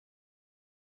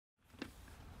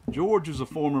George is a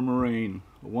former Marine,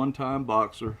 a one-time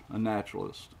boxer, a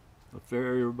naturalist. A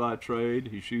farrier by trade,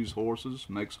 he shoes horses,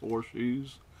 makes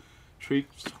horseshoes,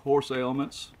 treats horse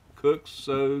ailments, cooks,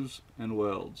 sews, and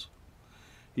welds.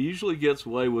 He usually gets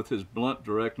away with his blunt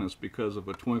directness because of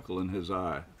a twinkle in his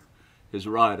eye, his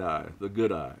right eye, the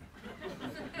good eye.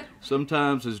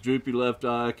 Sometimes his droopy left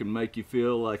eye can make you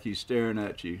feel like he's staring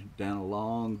at you down a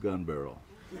long gun barrel.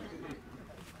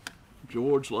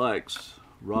 George likes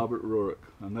Robert Ruark,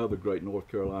 another great North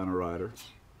Carolina writer.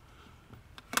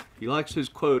 He likes his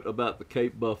quote about the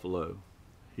Cape Buffalo.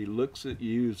 He looks at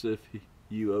you as if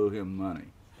you owe him money.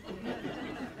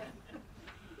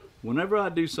 Whenever I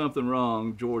do something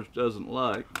wrong George doesn't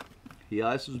like, he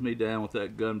ices me down with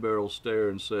that gun barrel stare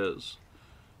and says,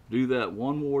 "Do that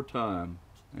one more time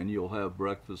and you'll have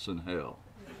breakfast in hell."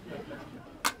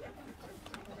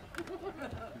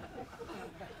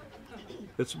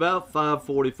 It's about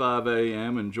 5:45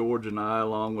 a.m. and George and I,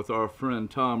 along with our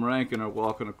friend Tom Rankin, are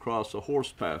walking across a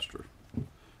horse pasture.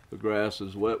 The grass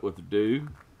is wet with dew,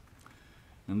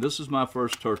 and this is my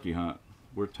first turkey hunt.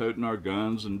 We're toting our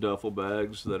guns and duffel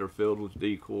bags that are filled with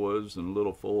decoys and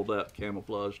little fold-out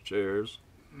camouflage chairs.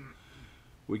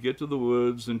 We get to the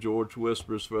woods and George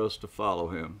whispers for us to follow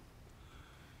him.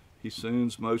 He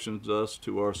soon motions us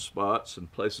to our spots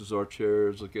and places our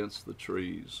chairs against the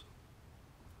trees.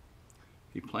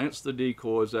 He plants the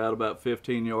decoys out about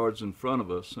 15 yards in front of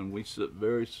us, and we sit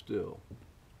very still.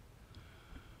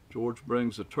 George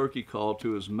brings a turkey call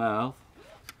to his mouth,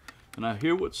 and I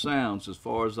hear what sounds, as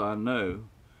far as I know,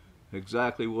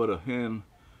 exactly what a hen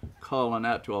calling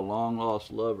out to a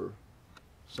long-lost lover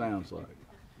sounds like.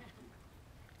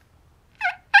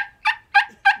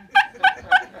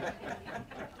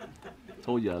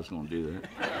 Told you I was going to do that.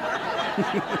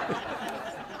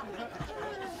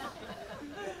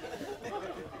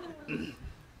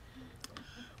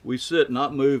 We sit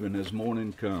not moving as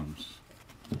morning comes.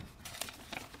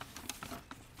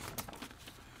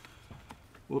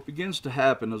 What begins to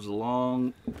happen is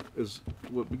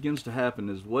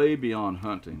way beyond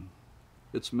hunting.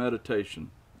 It's meditation.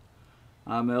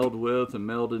 I meld with and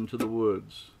meld into the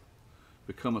woods,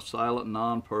 become a silent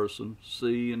non-person,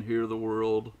 see and hear the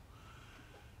world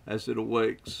as it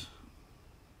awakes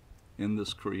in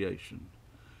this creation.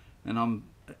 And I'm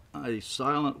a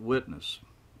silent witness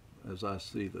as I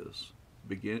see this.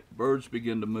 Birds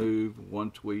begin to move,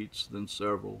 one tweets, then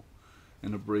several,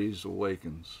 and a breeze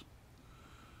awakens.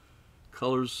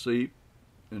 Colors seep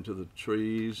into the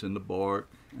trees and the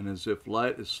bark, and as if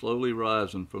light is slowly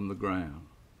rising from the ground.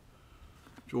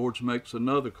 George makes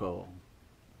another call.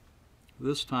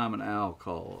 This time an owl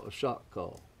call, a shock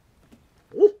call.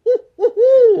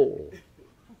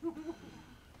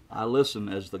 I listen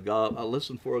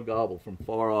for a gobble from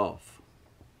far off,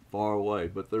 far away,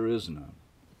 but there is none.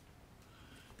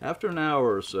 After an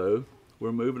hour or so,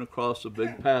 we're moving across a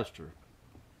big pasture.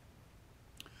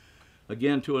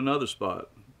 Again to another spot.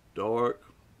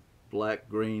 Dark,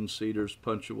 black-green cedars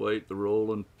punctuate the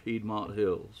rolling Piedmont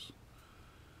hills.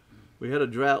 We had a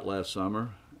drought last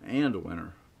summer and a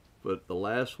winter, but the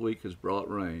last week has brought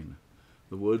rain.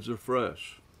 The woods are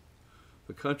fresh.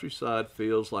 The countryside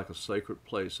feels like a sacred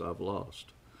place I've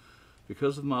lost.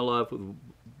 Because of my life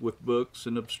with books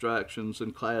and abstractions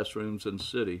and classrooms and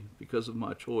city, because of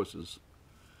my choices,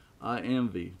 I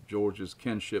envy George's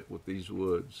kinship with these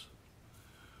woods.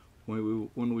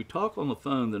 When we talk on the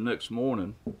phone the next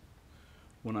morning,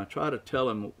 when I try to tell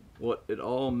him what it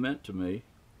all meant to me,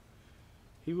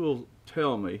 he will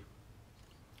tell me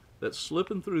that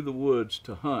slipping through the woods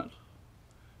to hunt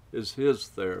is his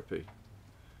therapy.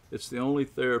 It's the only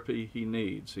therapy he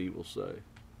needs, he will say.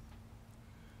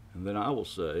 And then I will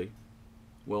say,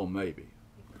 well, maybe.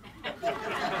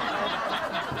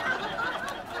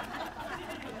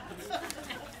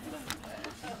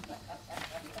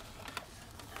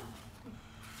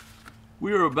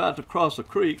 We are about to cross a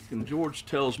creek, and George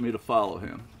tells me to follow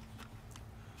him.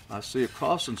 I see a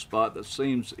crossing spot that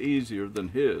seems easier than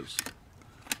his.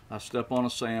 I step on a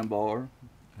sandbar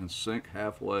and sink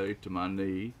halfway to my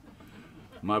knee,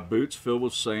 my boots filled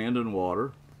with sand and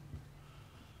water.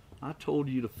 I told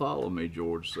you to follow me,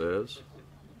 George says.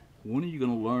 When are you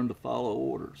going to learn to follow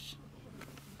orders?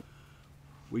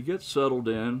 We get settled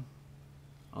in,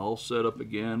 all set up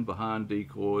again behind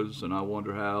decoys, and I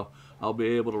wonder how I'll be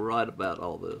able to write about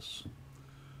all this.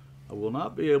 I will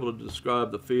not be able to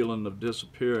describe the feeling of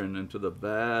disappearing into the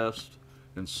vast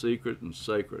and secret and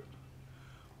sacred,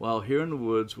 while here in the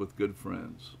woods with good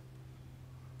friends.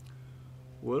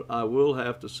 What I will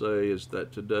have to say is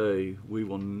that today we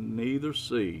will neither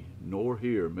see nor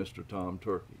hear Mr. Tom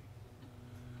Turkey.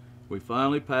 We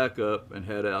finally pack up and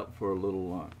head out for a little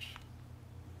lunch.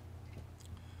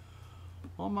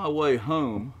 On my way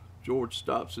home, George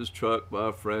stops his truck by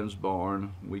a friend's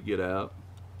barn. We get out,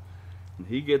 and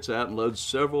he gets out and loads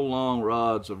several long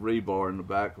rods of rebar in the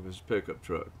back of his pickup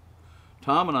truck.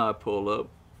 Tom and I pull up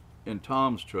in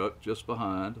Tom's truck just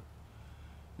behind,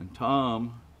 and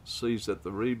Tom sees that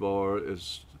the rebar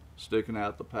is sticking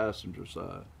out the passenger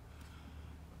side.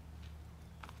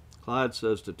 Clyde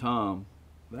says to Tom,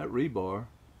 "That rebar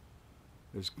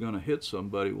is going to hit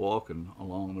somebody walking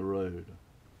along the road."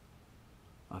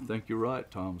 "I think you're right,"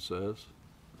 Tom says.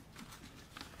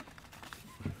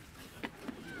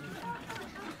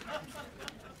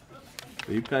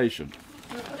 Be patient.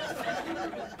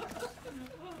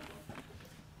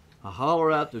 I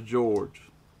holler out to George,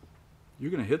 "You're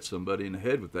going to hit somebody in the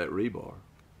head with that rebar."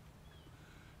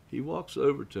 He walks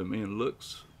over to me and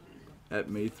looks at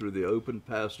me through the open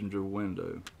passenger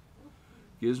window,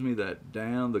 gives me that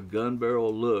down the gun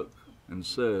barrel look, and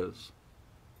says,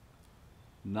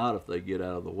 "Not if they get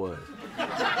out of the way."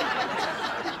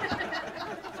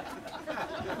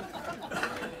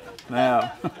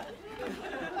 Now,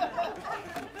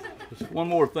 there's one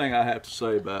more thing I have to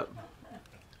say about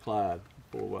Clyde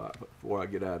before I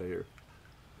get out of here.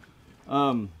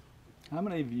 How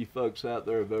many of you folks out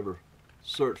there have ever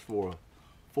searched for a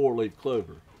four-leaf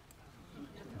clover?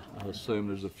 I assume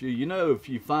there's a few. You know, if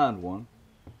you find one,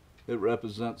 it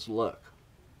represents luck,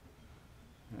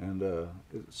 and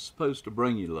it's supposed to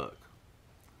bring you luck.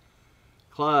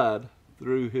 Clyde,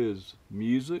 through his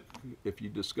music, if you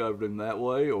discovered him that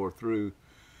way, or through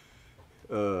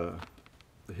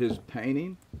his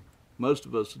painting, most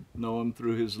of us know him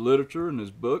through his literature and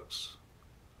his books.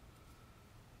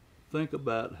 Think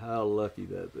about how lucky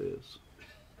that is.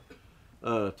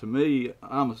 To me,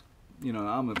 I'm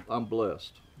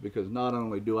blessed, because not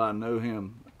only do I know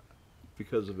him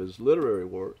because of his literary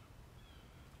work,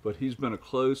 but he's been a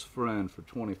close friend for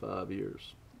 25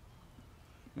 years.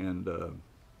 And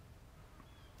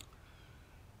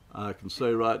I can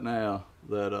say right now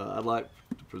that I'd like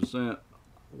to present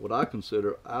what I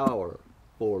consider our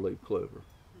four-leaf clover,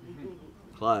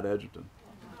 Clyde Edgerton.